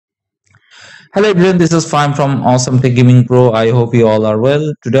Hello everyone, this is Fine from Awesome Tech Gaming Pro. I hope you all are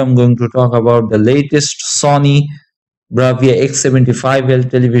well. Today I'm going to talk about the latest Sony Bravia X75L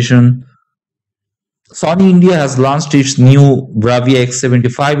television. Sony India has launched its new Bravia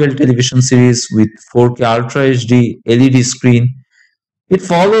X75L television series with 4K Ultra HD LED screen. It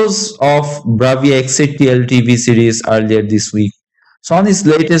follows of Bravia X80L TV series earlier this week. Sony's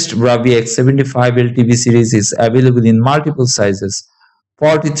latest Bravia X75L TV series is available in multiple sizes: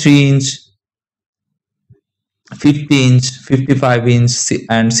 43-inch, 50-inch, 55-inch,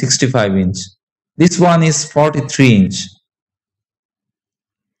 and 65-inch. This one is 43-inch.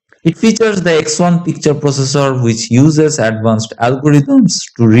 It features the X1 picture processor, which uses advanced algorithms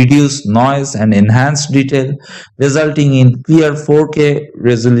to reduce noise and enhance detail, resulting in clear 4K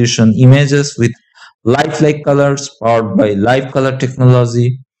resolution images with lifelike colors powered by live color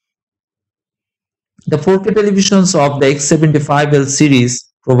technology. The 4K televisions of the X75L series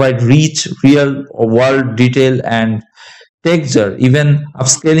provide rich real-world detail and texture, even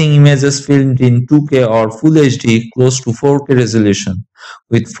upscaling images filmed in 2K or Full HD close to 4K resolution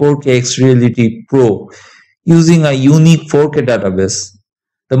with 4K X Reality Pro using a unique 4K database.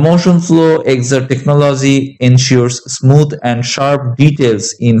 The motion flow XR technology ensures smooth and sharp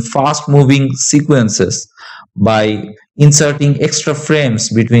details in fast-moving sequences by inserting extra frames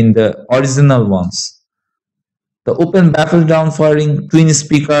between the original ones. The open baffle down-firing twin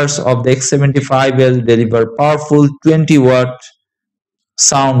speakers of the X75L deliver powerful 20-watt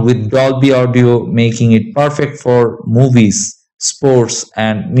sound with Dolby audio, making it perfect for movies, sports,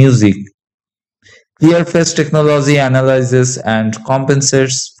 and music. Clear face technology analyzes and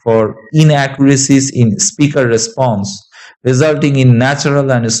compensates for inaccuracies in speaker response, resulting in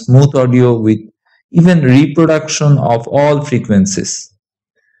natural and smooth audio with even reproduction of all frequencies.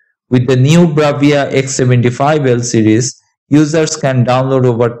 With the new Bravia X75L series, users can download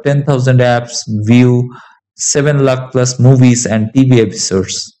over 10,000 apps, view 7 lakh plus movies and TV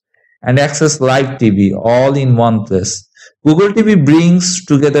episodes, and access live TV all in one place. Google TV brings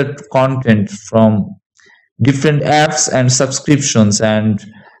together content from different apps and subscriptions and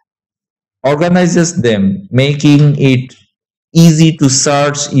organizes them, making it easy to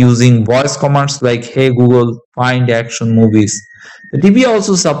search using voice commands like "Hey Google, find action movies." The TV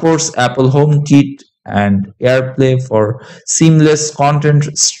also supports Apple HomeKit and AirPlay for seamless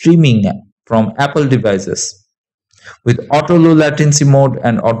content streaming from Apple devices. With auto low latency mode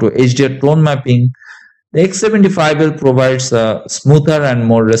and auto HDR tone mapping, the X75L provides a smoother and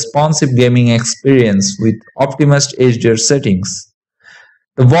more responsive gaming experience with optimized HDR settings.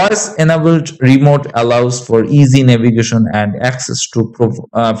 The voice-enabled remote allows for easy navigation and access to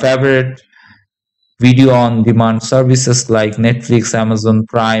favorite video on demand services like Netflix, Amazon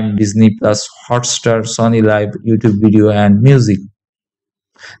Prime, Disney Plus, Hotstar, Sony Live, YouTube Video, and music.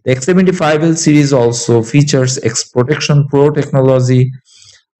 The X75L series also features X Protection Pro technology,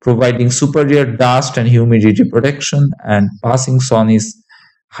 providing superior dust and humidity protection and passing Sony's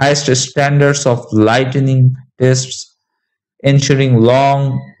highest standards of lightning tests, ensuring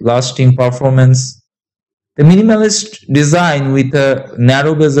long-lasting performance. The minimalist design with a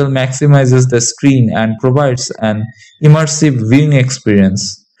narrow bezel maximizes the screen and provides an immersive viewing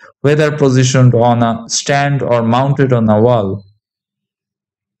experience, whether positioned on a stand or mounted on a wall.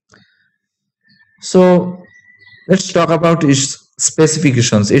 So let's talk about its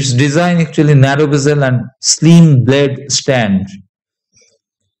specifications. Its design actually narrow bezel and slim blade stand.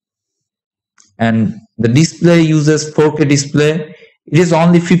 And the display uses 4K display. It is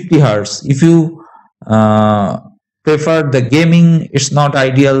only 50 Hz. If you prefer the gaming, it's not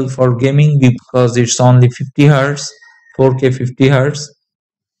ideal for gaming because it's only 50 Hz, 4K 50 Hz.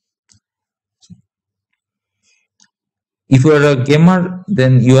 If you are a gamer,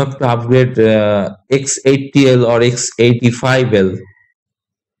 then you have to upgrade X80L or X85L.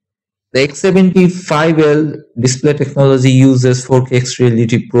 The X75L display technology uses 4K X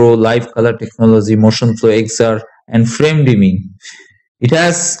Reality Pro, live color technology, motion flow XR, and frame dimming. It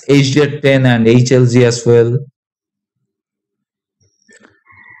has HDR10 and HLG as well.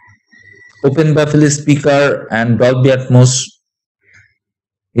 Open baffle speaker and Dolby Atmos.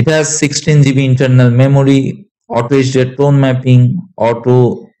 It has 16 GB internal memory, auto HDR tone mapping,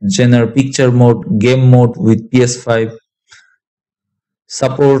 auto genre picture mode, game mode with PS5.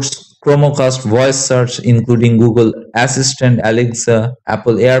 Supports Chromecast voice search including Google Assistant, Alexa,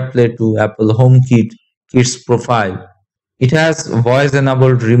 Apple AirPlay to Apple HomeKit, Kids Profile. It has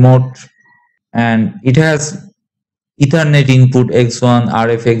voice-enabled remote and it has Ethernet input X1,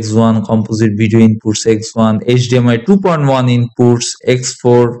 RF X1, composite video inputs X1, HDMI 2.1 inputs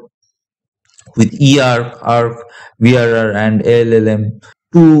X4 with EARC, ARC, VRR and ALLM,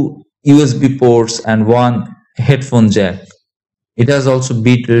 two USB ports and one headphone jack. It has also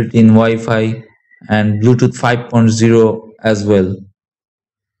built-in Wi-Fi and Bluetooth 5.0 as well.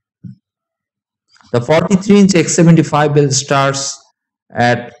 The 43-inch X75L starts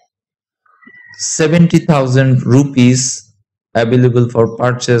at 70,000 rupees, available for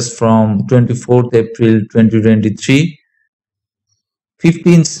purchase from 24th April 2023.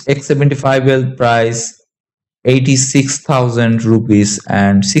 15-inch X75L price 86,000 rupees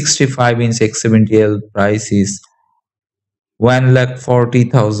and 65-inch X70L price is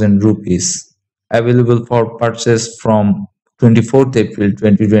 1,40,000 rupees, available for purchase from 24th April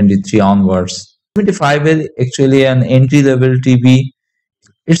 2023 onwards. 75L actually an entry-level TV.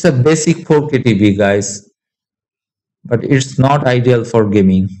 It's a basic 4K TV, guys, but it's not ideal for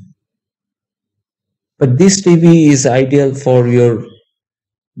gaming. But this TV is ideal for your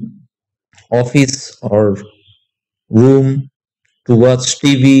office or room to watch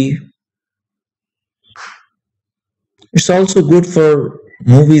TV. It's also good for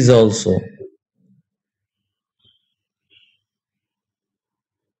movies also.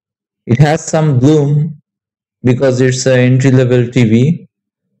 It has some bloom because it's an entry-level TV.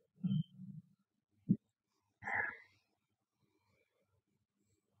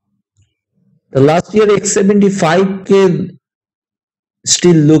 The last year X75K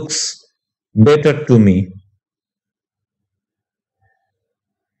still looks better to me.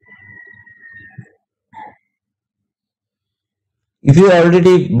 If you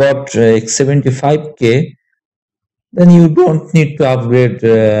already bought X75K, then you don't need to upgrade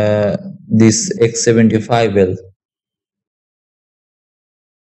this X75L.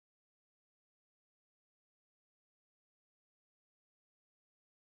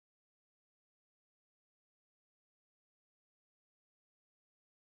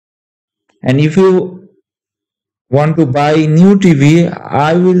 And if you want to buy new TV,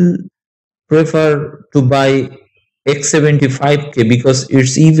 I will prefer to buy X75K because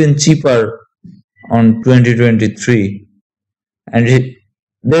it's even cheaper on 2023, and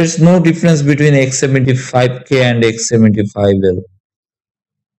there's no difference between X75K and X75L.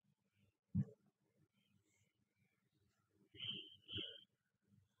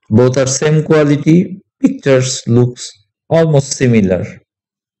 Both are same quality, pictures looks almost similar.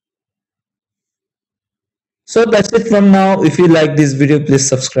 So that's it from now. If you like this video, please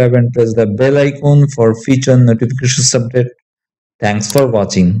subscribe and press the bell icon for future notifications update. Thanks for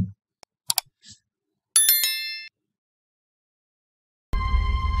watching.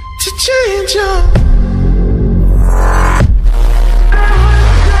 To change up.